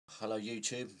Hello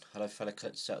YouTube, hello fellow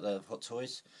collectors out there of hot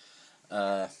toys.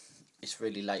 It's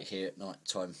really late here at night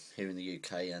time here in the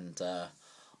UK, and I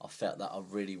felt that I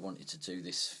really wanted to do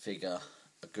this figure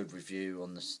a good review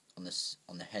on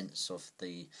the hence of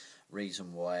the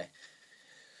reason why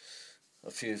a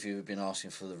few of you have been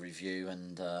asking for the review,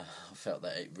 and I felt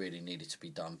that it really needed to be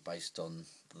done based on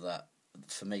that.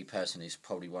 For me personally, it's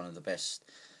probably one of the best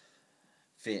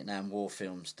Vietnam War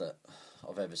films that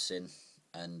I've ever seen,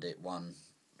 and it won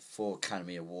 4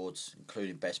 Academy Awards,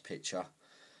 including Best Picture.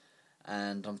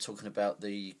 And I'm talking about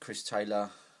the Chris Taylor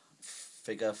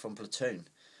figure from Platoon.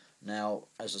 Now,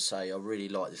 as I say, I really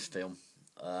like this film.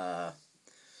 The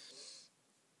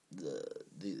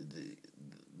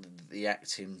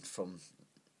acting from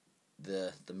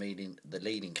the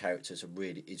leading characters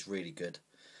is really good.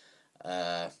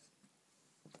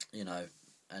 You know,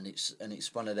 and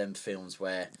it's one of them films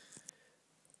where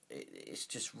it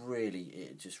just really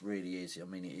is. I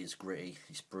mean, it is gritty,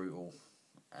 it's brutal,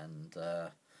 and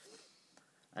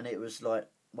it was like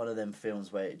one of them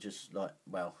films where it just like,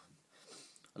 well,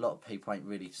 a lot of people ain't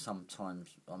really sometimes.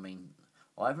 I mean,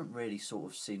 I haven't really sort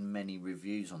of seen many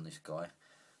reviews on this guy.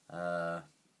 I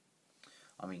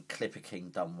mean, Clipper King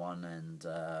done one, and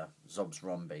Zob's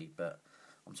Rombi, but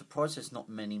I'm surprised there's not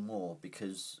many more,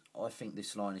 because I think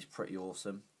this line is pretty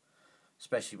awesome,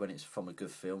 especially when it's from a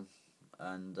good film.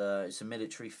 And it's a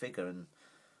military figure, and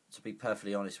to be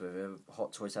perfectly honest with you,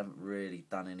 Hot Toys haven't really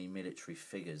done any military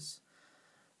figures.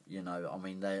 You know, I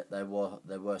mean, there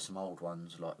were some old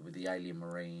ones, like with the Alien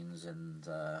Marines, and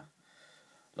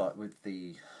like with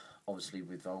the, obviously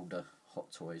with older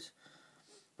Hot Toys.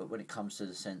 But when it comes to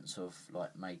the sense of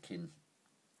like making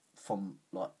from,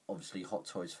 like, obviously Hot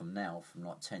Toys from now, from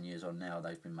like 10 years on now,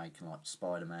 they've been making like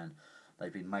Spider-Man,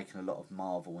 they've been making a lot of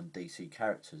Marvel and DC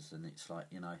characters, and it's like,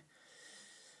 you know,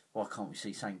 why can't we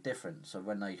see something different? So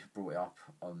when they brought it up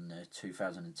on the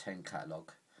 2010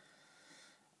 catalogue,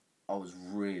 I was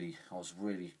really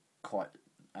quite,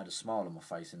 had a smile on my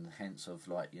face, in the hence of,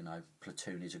 like, you know,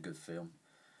 Platoon is a good film,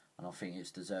 and I think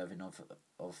it's deserving of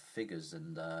figures.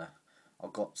 And I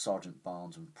got Sergeant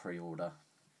Barnes on pre-order,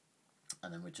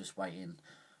 and then we're just waiting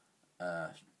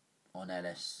on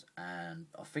LS, and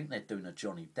I think they're doing a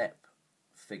Johnny Depp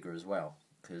figure as well,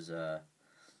 because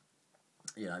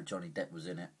you know, Johnny Depp was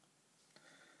in it,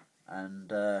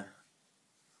 and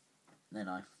you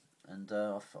know, and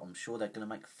I'm sure they're going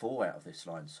to make 4 out of this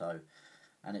line. So,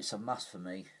 and it's a must for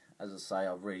me. As I say,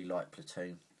 I really like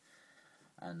Platoon,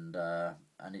 and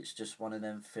it's just one of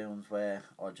them films where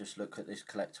I just look at this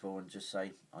collectible and just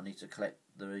say I need to collect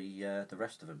the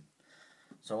rest of them.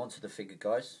 So on to the figure,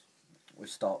 guys. We'll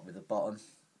start with the bottom.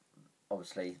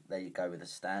 Obviously, there you go with the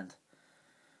stand.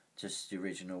 Just the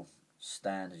original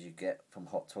stand as you get from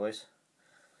Hot Toys,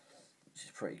 which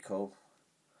is pretty cool.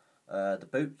 The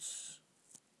boots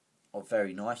are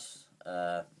very nice,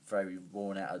 very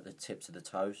worn out at the tips of the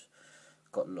toes.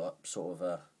 Got like sort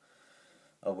of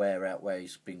a wear out where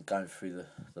he's been going through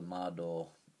the mud, or,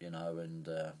 you know, and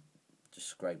just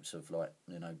scrapes of, like,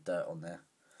 you know, dirt on there.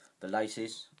 The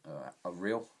laces are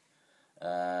real.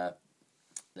 They're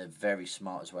very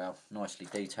smart as well, nicely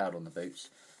detailed on the boots.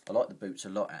 I like the boots a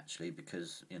lot, actually,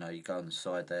 because, you know, you go on the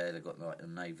side there, they've got like a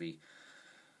navy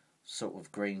sort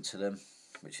of green to them,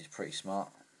 which is pretty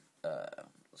smart.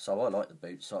 So I like the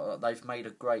boots. So they've made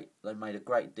a great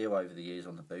deal over the years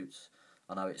on the boots.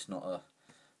 I know it's not a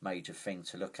major thing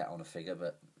to look at on a figure,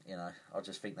 but, you know, I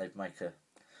just think they've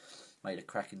made a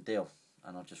cracking deal,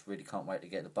 and I just really can't wait to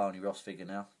get the Barney Ross figure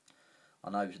now. I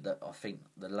know that I think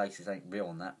the laces ain't real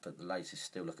on that, but the laces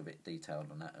still look a bit detailed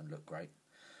on that and look great.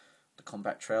 The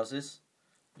combat trousers,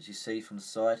 as you see from the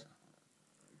side,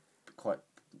 quite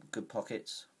good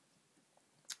pockets,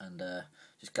 and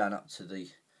just going up to the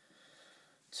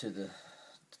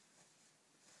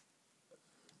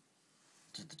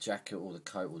jacket or the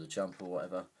coat or the jumper or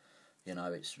whatever. You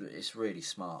know, it's really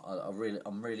smart.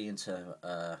 I'm really into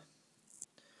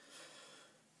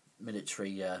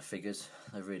military figures.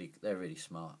 They're really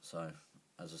smart. So,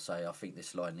 as I say, I think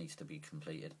this line needs to be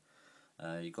completed.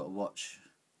 You've got a watch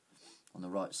on the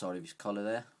right side of his collar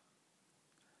there,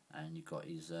 and you've got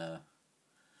his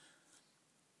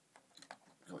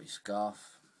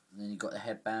scarf, and then you've got the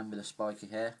headband with the spiky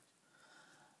hair,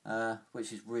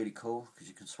 which is really cool, because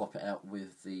you can swap it out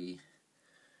with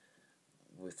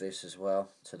this as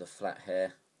well, to the flat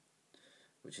hair,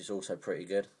 which is also pretty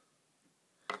good.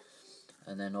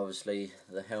 And then obviously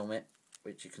the helmet,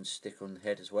 which you can stick on the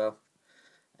head as well,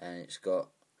 and it's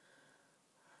got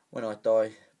 "When I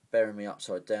die, bury me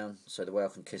upside down so the whale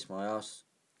can kiss my ass,"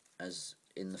 as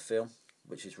in the film,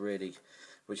 which is really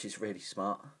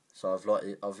smart. So I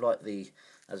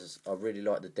really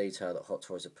like the detail that Hot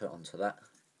Toys have put onto that.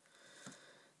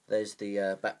 There's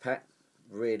the backpack,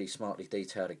 really smartly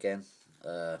detailed again.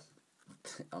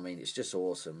 I mean, it's just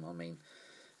awesome. I mean,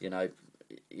 you know,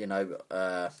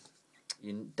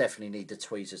 you definitely need the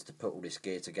tweezers to put all this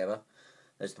gear together.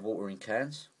 There's the watering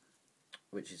cans,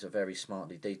 which is a very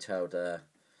smartly detailed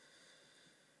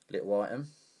little item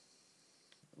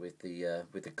with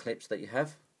the clips that you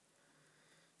have.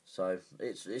 So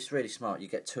it's really smart. You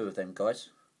get 2 of them, guys,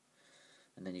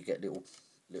 and then you get little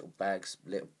bags,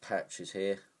 little pouches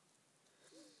here,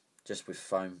 just with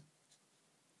foam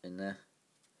in there,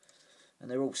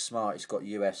 and they're all smart. It's got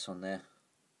US on there,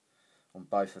 on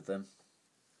both of them.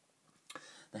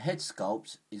 The head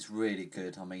sculpt is really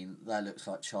good. I mean, that looks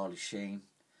like Charlie Sheen,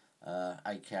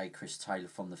 aka Chris Taylor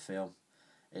from the film.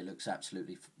 It looks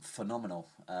absolutely phenomenal.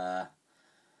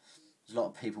 There's a lot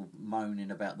of people moaning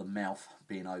about the mouth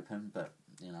being open, but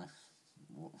you know,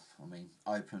 I mean,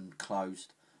 open,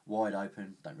 closed, wide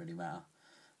open, don't really matter.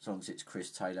 As long as it's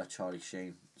Chris Taylor, Charlie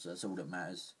Sheen, so that's all that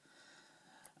matters.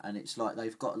 And it's like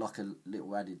they've got like a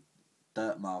little added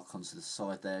dirt mark onto the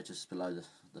side there, just below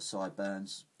the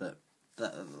sideburns. But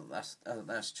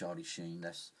that's Charlie Sheen.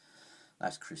 That's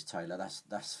Chris Taylor.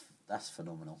 That's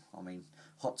phenomenal. I mean,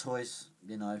 Hot Toys,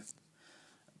 you know,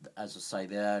 as I say,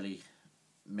 the early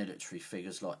military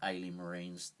figures like alien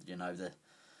marines, you know,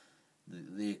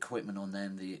 the equipment on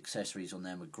them, the accessories on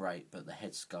them were great, but the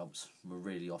head sculpts were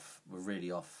really off,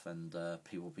 and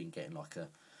people have been getting like a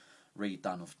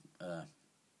redone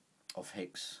of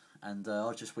Hicks, and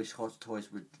I just wish Hot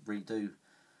Toys would redo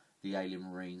the alien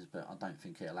marines, but I don't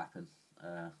think it'll happen,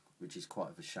 which is quite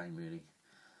of a shame, really.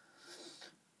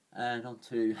 And on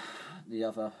to the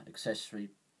other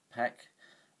accessory pack.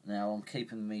 Now I'm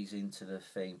keeping these into the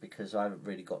thing because I haven't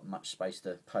really got much space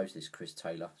to pose this Chris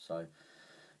Taylor, so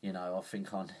you know, I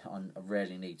think I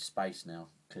really need space now,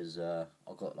 because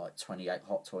I've got like 28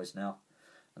 Hot Toys now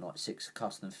and like 6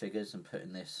 custom figures, and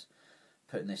putting this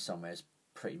somewhere is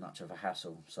pretty much of a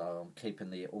hassle. So I'm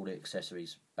keeping all the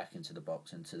accessories back into the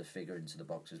box, into the figure into the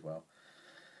box as well.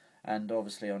 And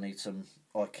obviously I need some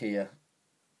IKEA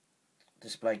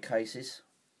display cases,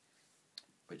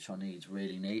 which I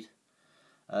really need.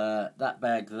 That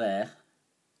bag there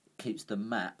keeps the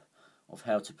map of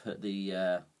how to put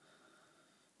the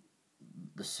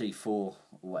C4 or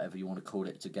whatever you want to call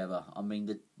it together. I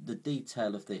mean, the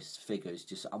detail of this figure is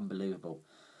just unbelievable.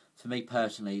 For me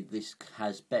personally, this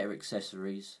has better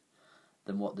accessories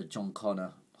than what the John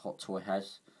Connor Hot Toy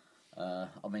has. I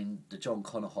mean, the John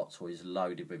Connor Hot Toy is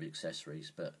loaded with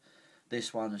accessories, but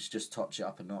this one has just touched it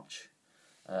up a notch.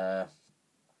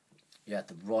 You had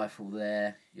the rifle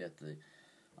there. You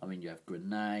have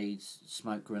grenades,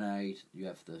 smoke grenade.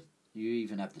 You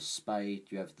even have the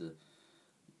spade. You have the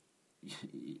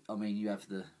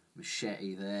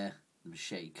machete there, the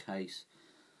machete case,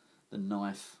 the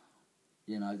knife.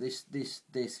 You know, this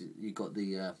you got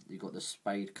the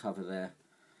spade cover there.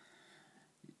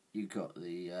 You got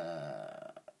the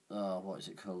what is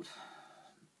it called?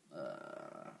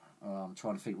 I'm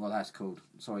trying to think what that's called.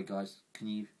 Sorry, guys. Can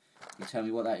you tell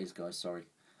me what that is, guys? Sorry.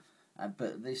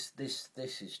 But this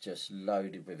is just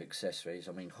loaded with accessories.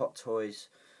 I mean, Hot Toys,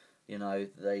 you know,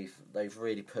 they've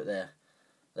really put their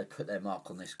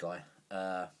mark on this guy.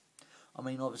 I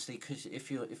mean, obviously, because I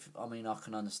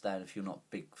can understand if you're not a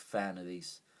big fan of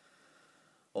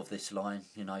this line,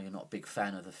 you know, you're not a big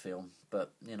fan of the film,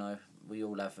 but you know, we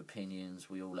all have opinions,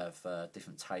 we all have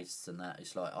different tastes, and that.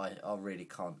 It's like I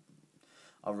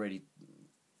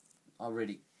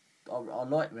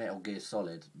like Metal Gear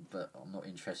Solid, but I'm not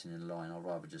interested in the line. I'd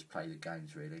rather just play the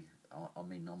games, really. I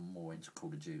mean, I'm more into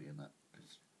Call of Duty and that,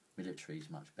 because military is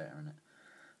much better in it.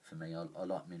 For me, I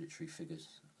like military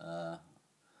figures.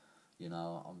 You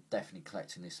know, I'm definitely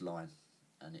collecting this line,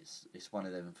 and it's one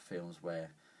of them films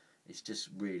where it's just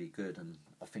really good, and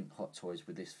I think Hot Toys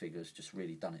with this figure has just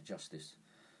really done it justice.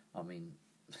 I mean,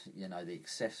 you know, the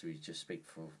accessories just speak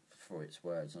for its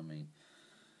words. I mean,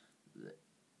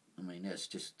 let's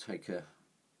just take a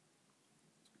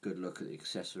good look at the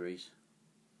accessories.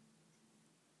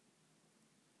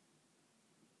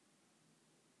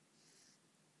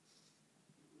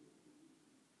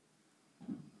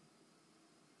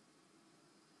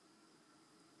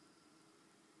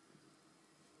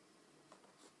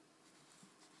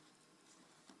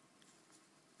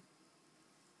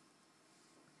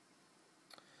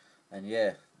 And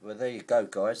yeah, well, there you go,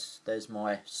 guys. There's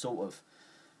my sort of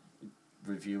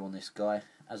review on this guy.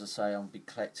 As I say, I'll be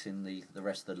collecting the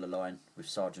rest of the line with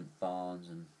Sergeant Barnes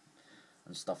and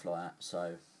stuff like that.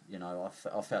 So, you know,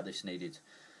 I felt this needed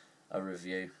a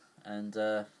review. And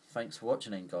thanks for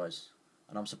watching, guys.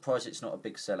 and I'm surprised it's not a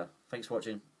big seller. Thanks for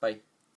watching. Bye.